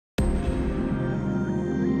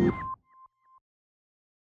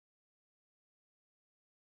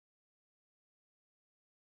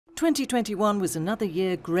2021 was another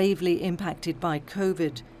year gravely impacted by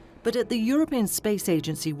COVID, but at the European Space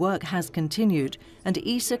Agency work has continued, and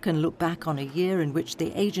ESA can look back on a year in which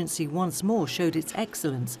the agency once more showed its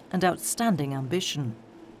excellence and outstanding ambition.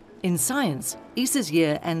 In science, ESA's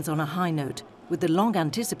year ends on a high note with the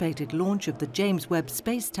long-anticipated launch of the James Webb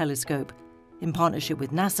Space Telescope in partnership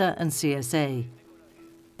with NASA and CSA.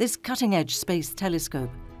 This cutting-edge space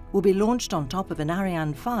telescope will be launched on top of an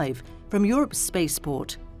Ariane 5 from Europe's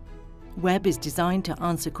spaceport. Webb is designed to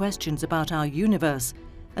answer questions about our universe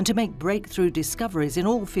and to make breakthrough discoveries in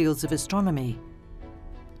all fields of astronomy.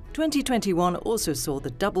 2021 also saw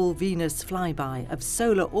the double Venus flyby of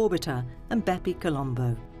Solar Orbiter and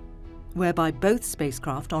BepiColombo, whereby both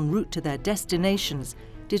spacecraft en route to their destinations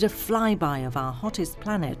did a flyby of our hottest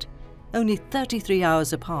planet, only 33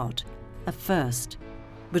 hours apart, a first.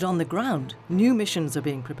 But on the ground, new missions are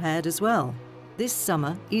being prepared as well. This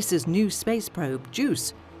summer, ESA's new space probe,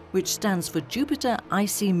 JUICE, which stands for Jupiter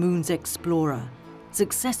Icy Moons Explorer,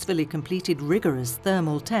 successfully completed rigorous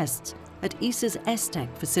thermal tests at ESA's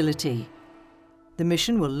ESTEC facility. The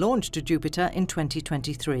mission will launch to Jupiter in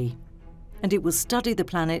 2023, and it will study the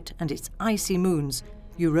planet and its icy moons,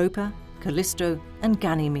 Europa, Callisto, and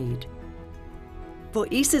Ganymede. For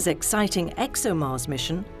ESA's exciting ExoMars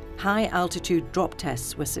mission, high-altitude drop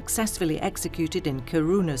tests were successfully executed in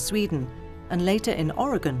Kiruna, Sweden, and later in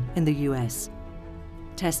Oregon in the US,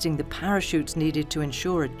 testing the parachutes needed to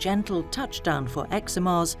ensure a gentle touchdown for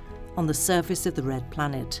ExoMars on the surface of the red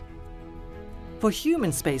planet. For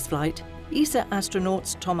human spaceflight, ESA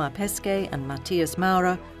astronauts Thomas Pesquet and Matthias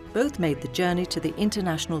Maurer both made the journey to the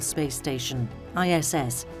International Space Station,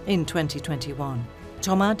 ISS, in 2021.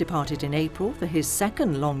 Thomas departed in April for his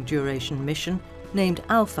second long-duration mission named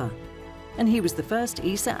Alpha, and he was the first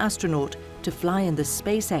ESA astronaut to fly in the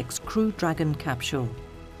SpaceX Crew Dragon capsule.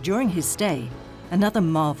 During his stay, another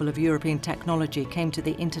marvel of European technology came to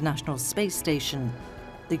the International Space Station,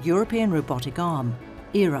 the European Robotic Arm,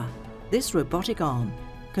 ERA. This robotic arm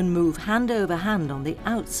can move hand over hand on the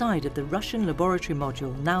outside of the Russian laboratory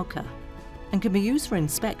module Nauka and can be used for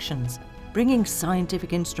inspections, bringing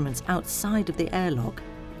scientific instruments outside of the airlock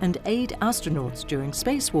and aid astronauts during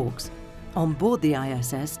spacewalks. On board the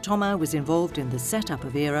ISS, Thomas was involved in the setup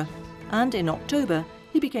of ERA, and in October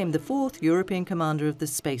he became the fourth European commander of the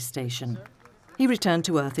space station. He returned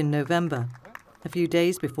to Earth in November, a few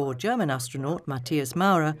days before German astronaut Matthias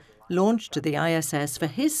Maurer launched to the ISS for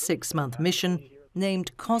his 6-month mission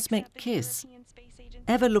named Cosmic Kiss.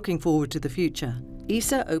 Ever looking forward to the future,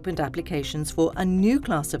 ESA opened applications for a new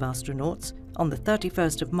class of astronauts on the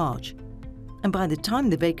 31st of March, and by the time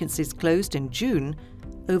the vacancies closed in June,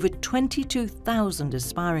 over 22,000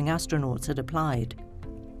 aspiring astronauts had applied.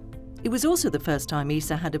 It was also the first time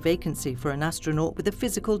ESA had a vacancy for an astronaut with a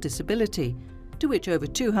physical disability, to which over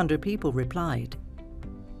 200 people replied.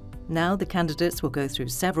 Now the candidates will go through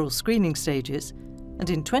several screening stages, and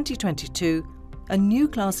in 2022, a new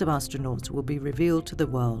class of astronauts will be revealed to the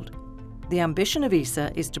world. The ambition of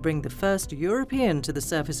ESA is to bring the first European to the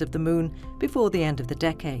surface of the Moon before the end of the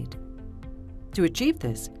decade. To achieve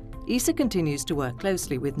this, ESA continues to work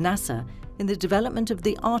closely with NASA in the development of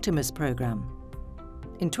the Artemis program.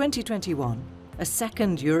 In 2021, a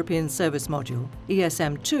second European service module,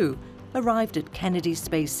 ESM-2, arrived at Kennedy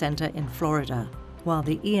Space Center in Florida, while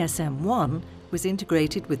the ESM-1 was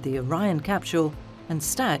integrated with the Orion capsule and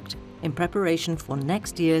stacked in preparation for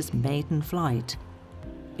next year's maiden flight.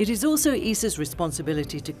 It is also ESA's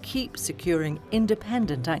responsibility to keep securing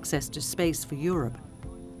independent access to space for Europe,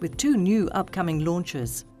 with 2 new upcoming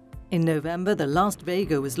launches. In November, the last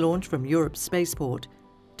Vega was launched from Europe's spaceport,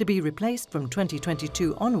 to be replaced from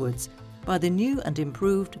 2022 onwards by the new and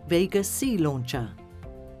improved Vega C launcher.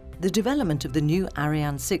 The development of the new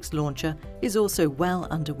Ariane 6 launcher is also well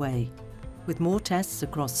underway, with more tests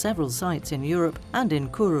across several sites in Europe and in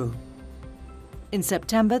Kourou. In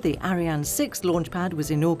September, the Ariane 6 launch pad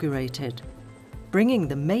was inaugurated, bringing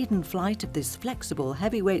the maiden flight of this flexible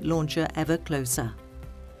heavyweight launcher ever closer.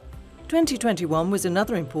 2021 was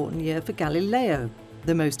another important year for Galileo,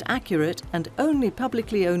 the most accurate and only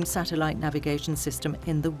publicly owned satellite navigation system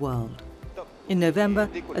in the world. In November,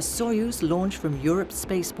 a Soyuz launched from Europe's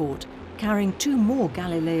spaceport, carrying 2 more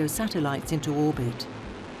Galileo satellites into orbit.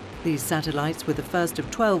 These satellites were the first of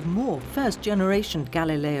 12 more first-generation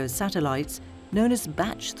Galileo satellites, known as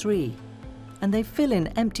Batch 3, and they fill in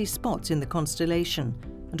empty spots in the constellation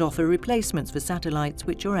and offer replacements for satellites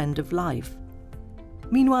which are end of life.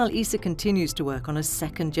 Meanwhile, ESA continues to work on a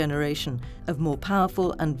second generation of more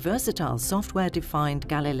powerful and versatile software-defined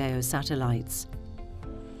Galileo satellites.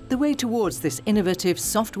 The way towards this innovative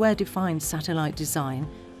software-defined satellite design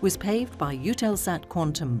was paved by Eutelsat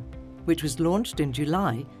Quantum, which was launched in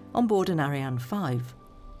July on board an Ariane 5.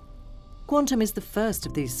 Quantum is the first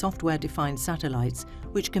of these software-defined satellites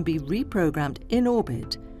which can be reprogrammed in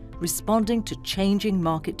orbit, responding to changing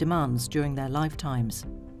market demands during their lifetimes.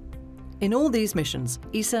 In all these missions,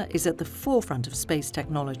 ESA is at the forefront of space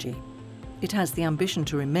technology. It has the ambition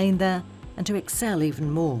to remain there and to excel even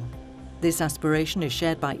more. This aspiration is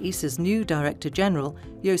shared by ESA's new Director General,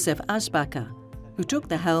 Josef Aschbacher, who took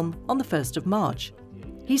the helm on the 1st of March.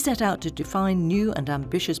 He set out to define new and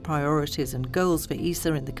ambitious priorities and goals for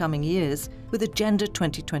ESA in the coming years with Agenda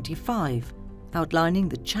 2025, outlining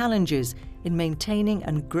the challenges in maintaining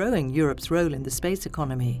and growing Europe's role in the space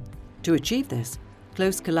economy. To achieve this,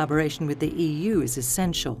 close collaboration with the EU is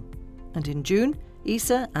essential. And in June,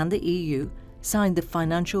 ESA and the EU signed the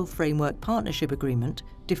Financial Framework Partnership Agreement,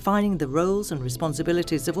 defining the roles and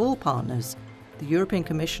responsibilities of all partners: the European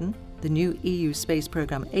Commission, the new EU Space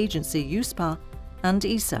Programme Agency EUSPA, and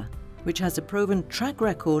ESA, which has a proven track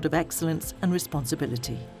record of excellence and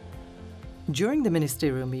responsibility. During the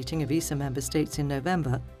ministerial meeting of ESA member states in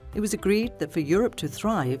November, it was agreed that for Europe to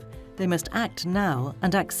thrive, they must act now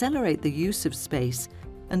and accelerate the use of space,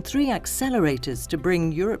 and 3 accelerators to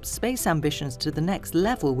bring Europe's space ambitions to the next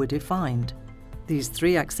level were defined. These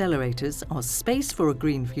 3 accelerators are Space for a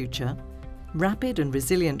Green Future, Rapid and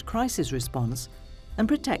Resilient Crisis Response, and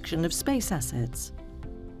Protection of Space Assets.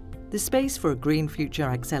 The Space for a Green Future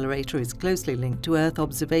accelerator is closely linked to Earth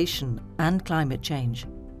observation and climate change,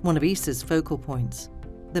 one of ESA's focal points.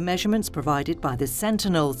 The measurements provided by the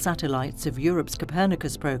Sentinel satellites of Europe's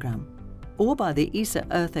Copernicus program, or by the ESA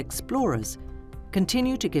Earth Explorers,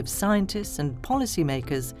 continue to give scientists and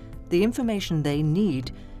policymakers the information they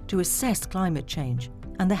need to assess climate change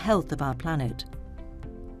and the health of our planet.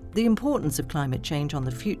 The importance of climate change on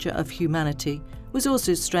the future of humanity was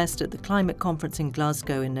also stressed at the climate conference in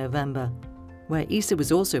Glasgow in November, where ESA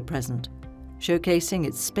was also present, showcasing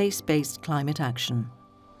its space-based climate action.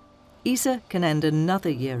 ESA can end another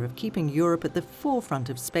year of keeping Europe at the forefront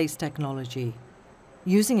of space technology,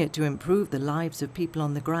 using it to improve the lives of people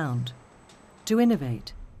on the ground, to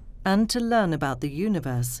innovate, and to learn about the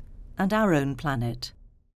universe and our own planet.